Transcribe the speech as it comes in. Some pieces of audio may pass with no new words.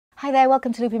Hi there,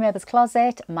 welcome to Loopy Mabel's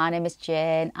Closet. My name is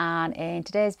Jane and in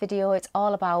today's video it's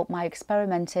all about my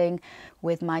experimenting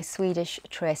with my Swedish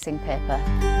tracing paper.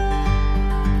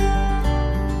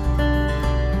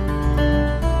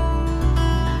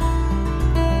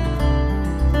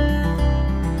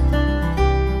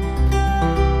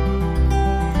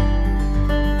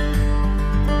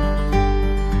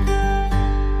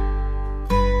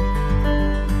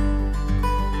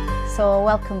 So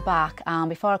welcome back, and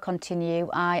before I continue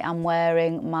I am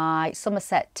wearing my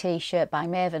Somerset t-shirt by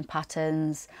Maven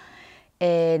Patterns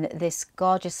in this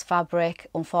gorgeous fabric.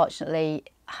 Unfortunately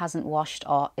hasn't washed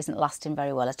or isn't lasting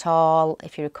very well at all.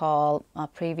 If you recall my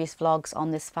previous vlogs on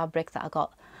this fabric, that I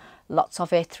got lots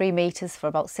of it, 3 meters for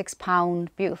about £6.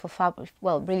 Beautiful fabric,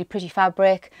 well, really pretty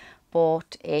fabric,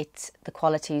 but the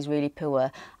quality is really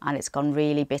poor and it's gone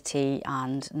really bitty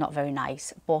and not very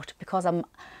nice. But because I'm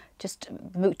just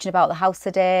mooching about the house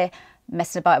today,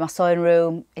 messing about in my sewing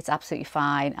room, it's absolutely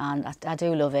fine and I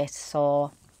do love it.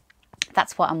 So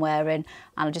that's what I'm wearing,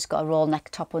 and I've just got a roll neck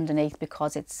top underneath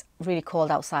because it's really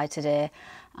cold outside today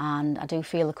and I do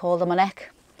feel the cold on my neck.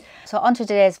 So on to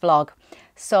today's vlog.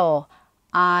 So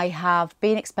I have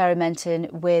been experimenting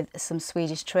with some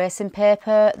Swedish tracing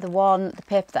paper. The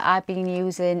paper that I've been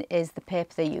using is the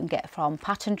paper that you can get from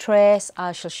Pattern Trace.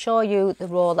 I shall show you the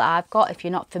roll that I've got if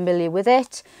you're not familiar with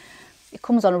it. It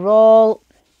comes on a roll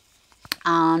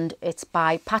and it's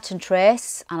by Pattern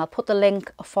Trace, and I'll put the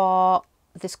link for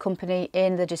this company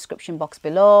in the description box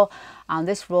below. And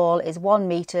this roll is 1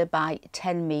 meter by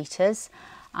 10 meters,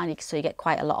 and so you get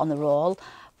quite a lot on the roll.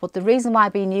 But the reason why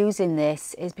I've been using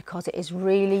this is because it is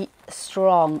really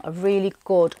strong, a really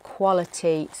good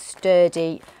quality,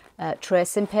 sturdy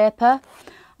tracing paper.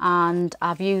 And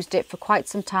I've used it for quite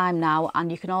some time now,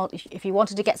 and you can all, if you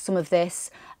wanted to get some of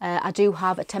this, I do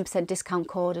have a 10% discount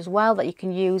code as well that you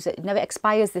can use. It never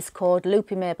expires, this code,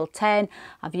 LoopyMabel10.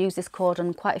 I've used this code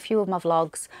on quite a few of my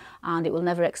vlogs and it will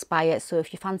never expire. So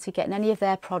if you fancy getting any of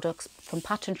their products from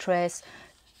Pattern Trace,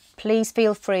 please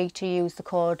feel free to use the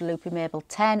code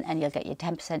LoopyMabel10 and you'll get your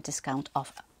 10% discount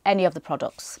off any of the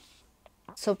products.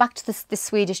 So back to this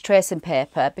Swedish tracing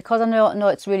paper, because I know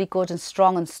it's really good and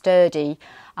strong and sturdy,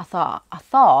 I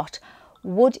thought,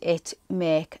 would it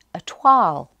make a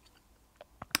toile?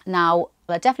 Now,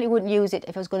 I definitely wouldn't use it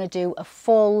if I was going to do a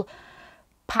full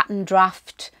pattern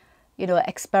draft,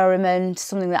 experiment,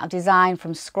 something that I've designed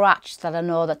from scratch that I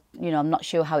know that, I'm not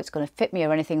sure how it's going to fit me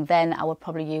or anything. Then I would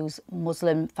probably use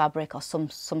muslin fabric or some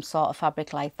sort of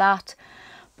fabric like that.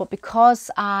 But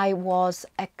because I was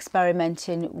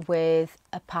experimenting with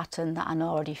a pattern that I know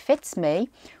already fits me,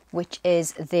 which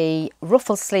is the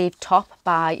ruffle sleeve top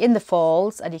by In the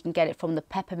Folds, and you can get it from the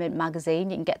Peppermint magazine.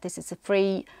 You can get this, it's a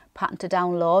free pattern to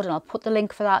download, and I'll put the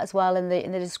link for that as well in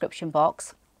the description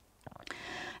box.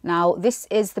 Now this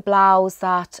is the blouse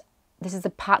this is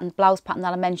the blouse pattern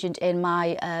that I mentioned in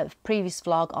my previous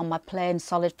vlog on my plain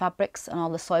solid fabrics and all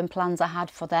the sewing plans I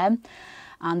had for them.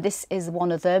 And this is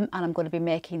one of them, and I'm going to be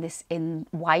making this in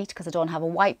white because I don't have a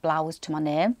white blouse to my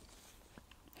name.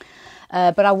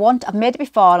 But I've made it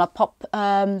before, and I'll pop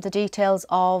the details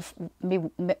of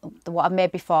what I've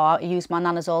made before. I used my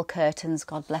Nana's old curtains,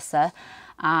 God bless her,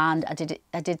 and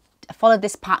I followed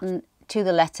this pattern to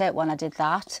the letter when I did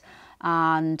that,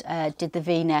 and did the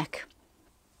V-neck,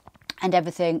 and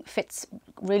everything fits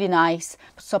really nice.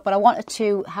 But I wanted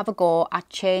to have a go at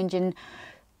changing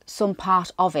some part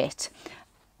of it,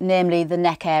 namely the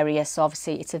neck area. So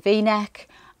obviously it's a V-neck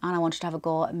and I wanted to have a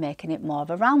go at making it more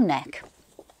of a round neck.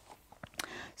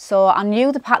 So I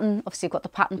knew the pattern, obviously I've got the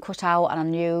pattern cut out, and I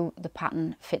knew the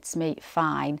pattern fits me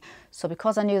fine. So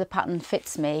because I knew the pattern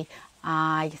fits me,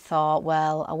 I thought,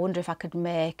 well, I wonder if I could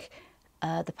make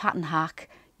the pattern hack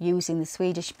using the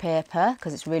Swedish paper,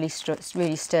 because it's really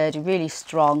sturdy, really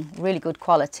strong, really good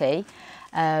quality,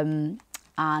 and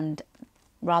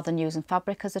rather than using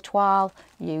fabric as a toile,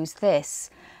 use this.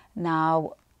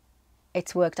 Now,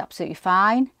 it's worked absolutely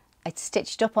fine. It's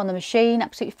stitched up on the machine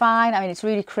absolutely fine. I mean, it's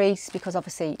really creased because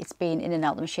obviously it's been in and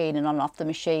out the machine and on and off the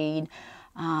machine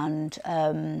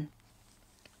and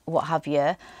what have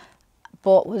you.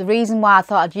 But the reason why I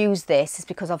thought I'd use this is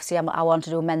because obviously I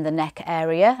wanted to amend the neck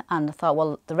area, and I thought,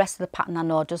 well, the rest of the pattern I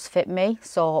know does fit me.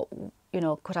 So,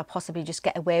 could I possibly just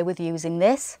get away with using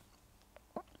this?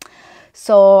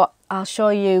 So I'll show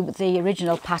you the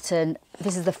original pattern.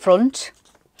 This is the front.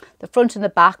 The front and the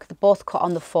back, they're both cut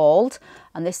on the fold,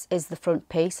 and this is the front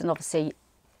piece, and obviously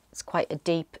it's quite a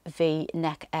deep V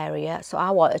neck area. So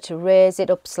I wanted to raise it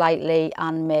up slightly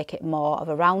and make it more of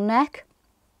a round neck.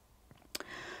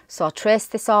 So I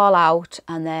traced this all out,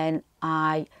 and then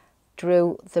I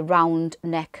drew the round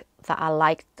neck that I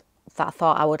liked, that I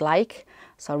thought I would like.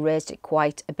 so I raised it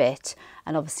quite a bit.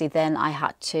 And obviously then I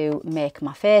had to make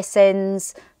my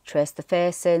facings, trace the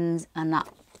facings, and that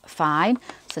fine.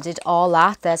 So I did all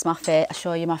that. There's my I'll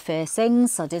show you my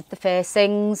facings. So I did the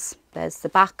facings, there's the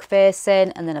back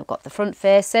facing, and then I've got the front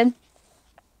facing.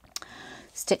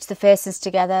 Stitched the facings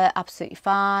together absolutely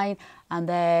fine, and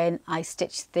then I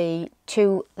stitched the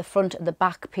front and the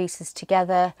back pieces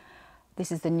together.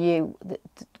 This is the new,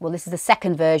 well, this is the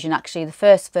second version actually. The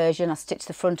first version I stitched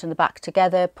the front and the back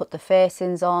together, put the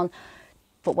facings on,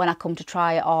 but when I come to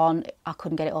try it on, I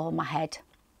couldn't get it over my head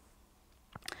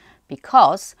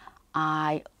because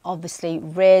I obviously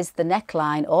raised the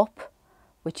neckline up,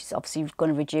 which is obviously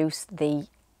going to reduce the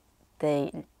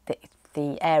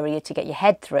area to get your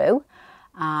head through,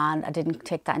 and I didn't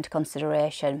take that into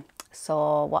consideration.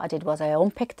 So what I did was I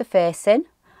unpicked the facing,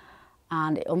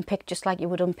 and it unpicked just like you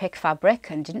would unpick fabric,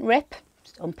 and didn't rip,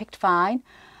 just unpicked fine.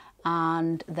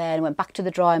 And then went back to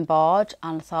the drawing board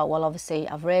and I thought, well, obviously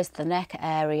I've raised the neck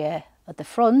area at the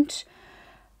front,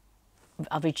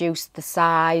 I've reduced the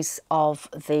size of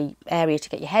the area to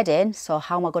get your head in, so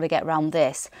how am I going to get around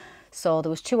this? So there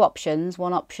was two options.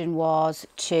 One option was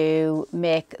to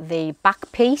make the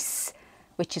back piece,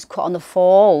 which is cut on the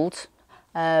fold,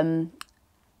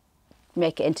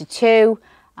 make it into two,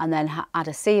 and then add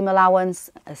a seam allowance,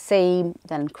 a seam,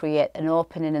 then create an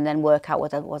opening, and then work out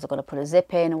whether was I going to put a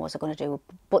zip in, or was I going to do a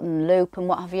button loop and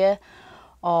what have you,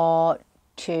 or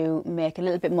to make a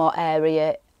little bit more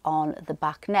area on the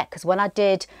back neck. Because when I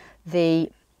did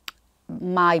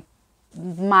my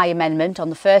amendment on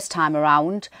the first time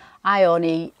around, I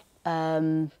only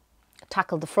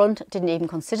tackled the front, didn't even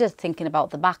consider thinking about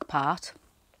the back part.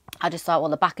 I just thought, well,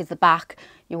 the back is the back,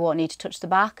 you won't need to touch the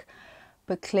back.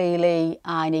 But clearly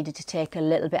I needed to take a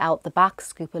little bit out the back,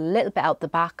 scoop a little bit out the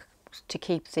back to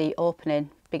keep the opening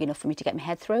big enough for me to get my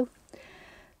head through.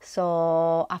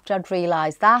 So after I'd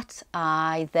realised that,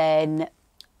 I then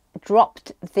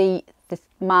dropped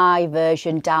my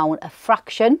version down a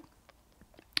fraction.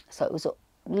 So it was a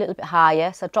little bit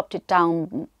higher. So I dropped it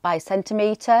down by a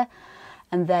centimetre.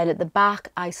 And then at the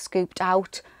back, I scooped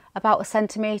out about a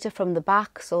centimetre from the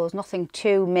back. So it was nothing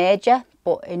too major,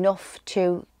 but enough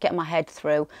to get my head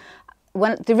through.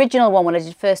 When the original one, when I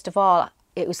did first of all,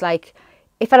 it was like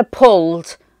if I'd have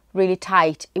pulled really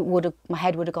tight, my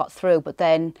head would have got through, but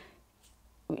then,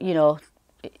 you know,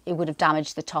 it would have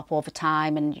damaged the top over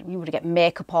time, and you would get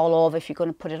makeup all over if you're going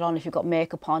to put it on, if you've got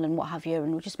makeup on and what have you,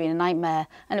 and it would just be a nightmare.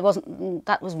 And it wasn't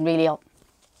really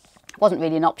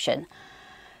an option.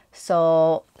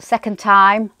 So second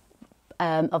time,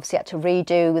 obviously I had to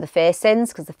redo the facings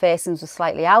because the facings were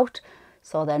slightly out.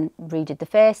 So then redid the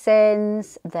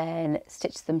facings, then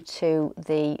stitched them to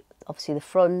obviously the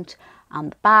front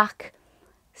and the back,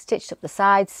 stitched up the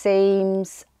side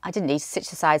seams. I didn't need to stitch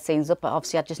the side seams up, but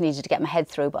obviously I just needed to get my head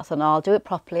through, but I thought, no, I'll do it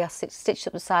properly. I stitched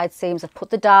up the side seams, I've put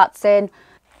the darts in,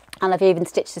 and I've even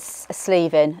stitched a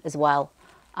sleeve in as well.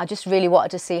 I just really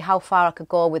wanted to see how far I could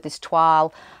go with this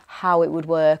toile, how it would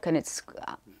work, and it's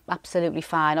absolutely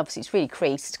fine. Obviously it's really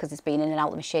creased because it's been in and out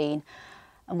of the machine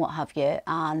and what have you,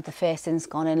 and the facing's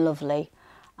gone in lovely,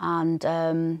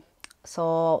 and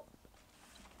so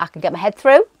I could get my head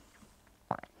through,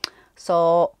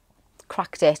 so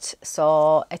cracked it.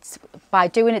 So it's by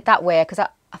doing it that way, because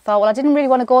I thought, well, I didn't really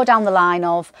want to go down the line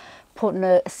of putting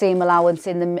a seam allowance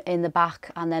in the back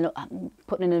and then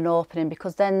putting in an opening,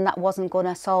 because then that wasn't going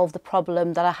to solve the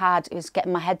problem that I had. It was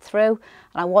getting my head through,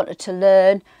 and I wanted to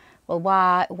learn, well,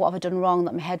 what have I done wrong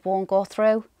that my head won't go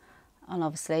through? And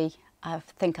obviously I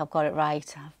think I've got it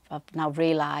right. I've now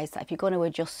realised that if you're going to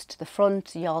adjust the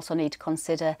front, you also need to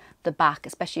consider the back,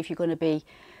 especially if you're going to be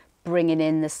bringing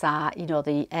in the side, you know,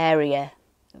 the area,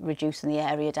 reducing the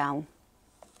area down.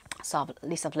 So at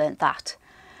least I've learnt that.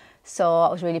 So I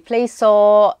was really pleased.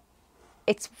 So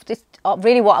it's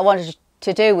really what I wanted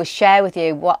to do was share with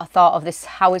you what I thought of this,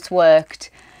 how it's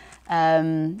worked,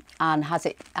 and has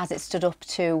it stood up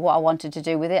to what I wanted to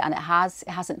do with it. And it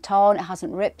hasn't torn, it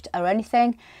hasn't ripped or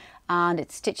anything, and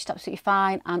it's stitched absolutely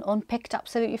fine and unpicked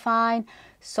absolutely fine.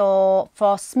 So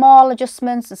for small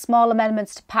adjustments and small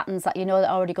amendments to patterns that you know that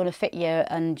are already going to fit you,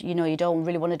 and you know you don't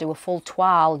really want to do a full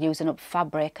toile using up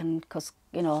fabric, and because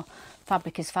you know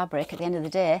fabric is fabric at the end of the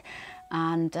day,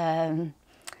 and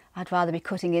I'd rather be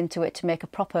cutting into it to make a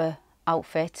proper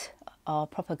outfit or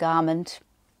proper garment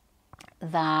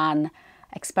than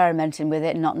experimenting with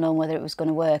it and not knowing whether it was going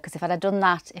to work. Because if I'd have done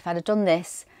that, if I'd have done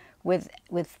this with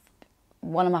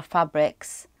one of my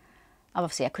fabrics,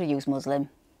 obviously I could have used muslin,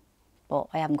 but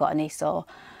I haven't got any. So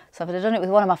if I'd have done it with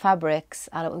one of my fabrics,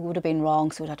 it would have been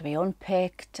wrong. So it would have to be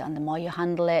unpicked, and the more you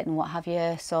handle it and what have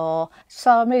you. So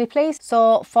I'm really pleased.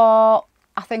 So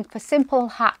I think for simple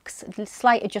hacks,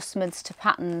 slight adjustments to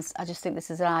patterns, I just think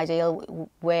this is an ideal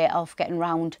way of getting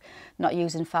around not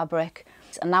using fabric.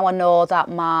 And now I know that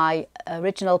my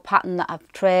original pattern that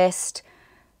I've traced,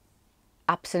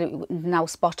 absolutely now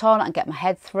spot on, and get my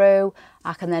head through.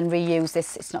 I can then reuse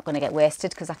this. It's not going to get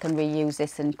wasted because I can reuse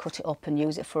this and cut it up and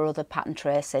use it for other pattern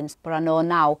tracings. But I know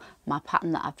now my pattern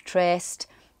that I've traced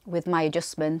with my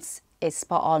adjustments is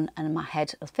spot on, and my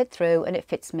head will fit through and it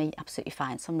fits me absolutely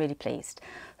fine. So I'm really pleased.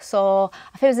 So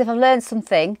I feel as if I've learned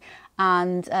something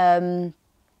and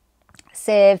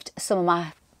saved some of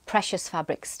my precious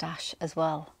fabric stash as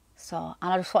well. So,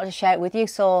 and I just wanted to share it with you.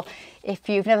 So if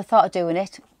you've never thought of doing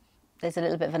it, there's a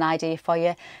little bit of an idea for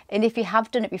you. And if you have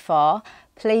done it before,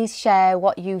 please share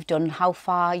what you've done, how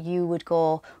far you would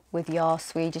go with your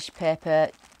Swedish paper.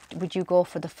 Would you go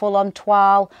for the full-on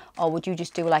toile, or would you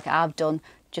just do like I've done,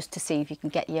 just to see if you can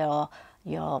get your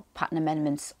pattern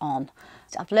amendments on?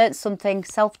 I've learnt something,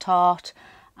 self-taught,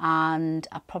 and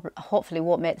I hopefully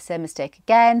won't make the same mistake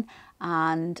again.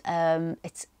 And I'm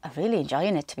really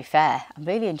enjoying it, to be fair. I'm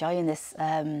really enjoying this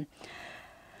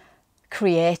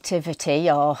creativity,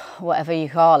 or whatever you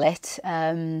call it,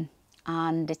 and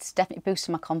it's definitely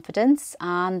boosted my confidence.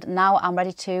 And now I'm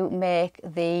ready to make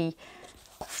the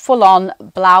full-on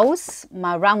blouse,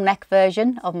 my round neck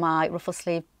version of my ruffle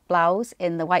sleeve blouse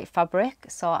in the white fabric.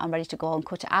 So I'm ready to go and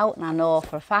cut it out, and I know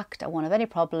for a fact I won't have any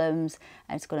problems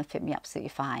and it's going to fit me absolutely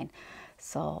fine.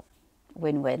 So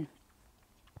win-win.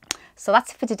 So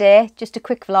that's it for today, just a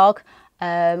quick vlog.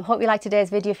 Hope you liked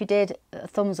today's video. If you did, a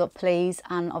thumbs up please,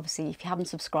 and obviously if you haven't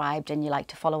subscribed and you like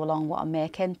to follow along what I'm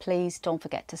making, please don't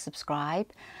forget to subscribe.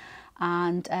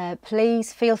 And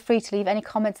please feel free to leave any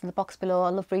comments in the box below. I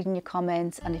love reading your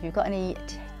comments, and if you've got any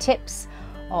tips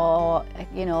or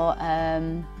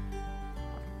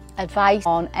advice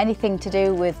on anything to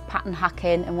do with pattern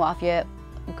hacking and what have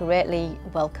you, greatly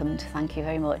welcomed. Thank you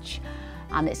very much,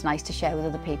 and it's nice to share with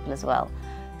other people as well.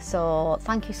 So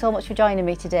thank you so much for joining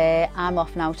me today. I'm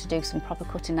off now to do some proper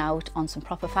cutting out on some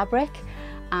proper fabric,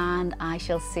 and I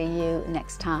shall see you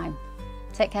next time.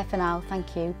 Take care for now.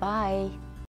 Thank you. Bye.